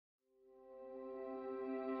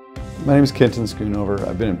My name is Kenton Schoonover.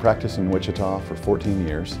 I've been in practice in Wichita for 14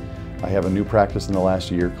 years. I have a new practice in the last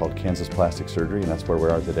year called Kansas Plastic Surgery, and that's where we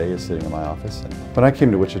are today, is sitting in my office. And when I came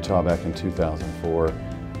to Wichita back in 2004,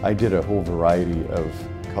 I did a whole variety of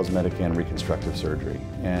cosmetic and reconstructive surgery.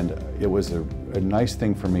 And it was a nice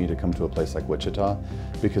thing for me to come to a place like Wichita,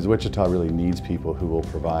 because Wichita really needs people who will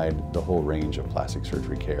provide the whole range of plastic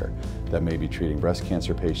surgery care. That may be treating breast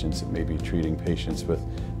cancer patients, it may be treating patients with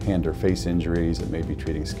hand or face injuries, it may be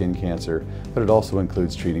treating skin cancer, but it also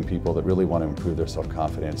includes treating people that really want to improve their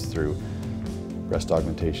self-confidence through breast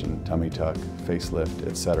augmentation, tummy tuck, facelift,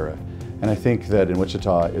 etc. And I think that in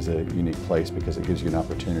Wichita is a unique place because it gives you an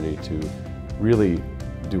opportunity to really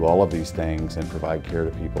do all of these things and provide care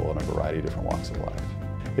to people in a variety of different walks of life.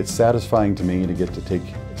 It's satisfying to me to get to take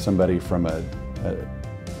somebody from a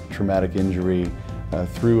traumatic injury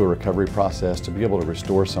through a recovery process, to be able to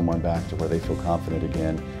restore someone back to where they feel confident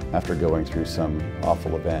again after going through some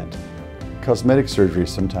awful event. Cosmetic surgery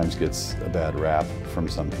sometimes gets a bad rap from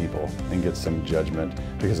some people and gets some judgment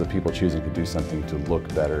because of people choosing to do something to look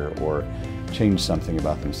better or change something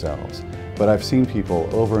about themselves. But I've seen people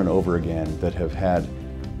over and over again that have had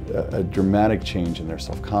a dramatic change in their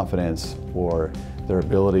self-confidence or their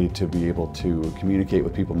ability to be able to communicate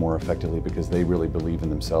with people more effectively because they really believe in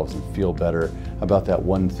themselves and feel better about that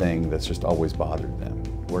one thing that's just always bothered them.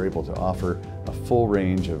 We're able to offer a full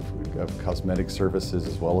range of cosmetic services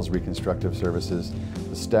as well as reconstructive services.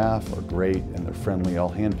 The staff are great and they're friendly,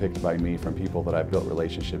 all handpicked by me from people that I've built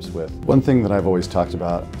relationships with. One thing that I've always talked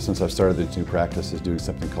about since I've started this new practice is doing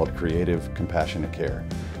something called creative, compassionate care.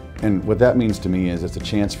 And what that means to me is it's a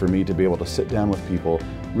chance for me to be able to sit down with people,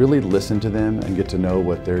 really listen to them and get to know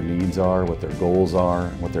what their needs are, what their goals are,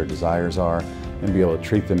 what their desires are, and be able to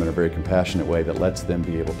treat them in a very compassionate way that lets them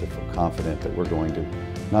be able to feel confident that we're going to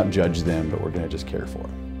not judge them, but we're going to just care for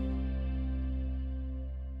them.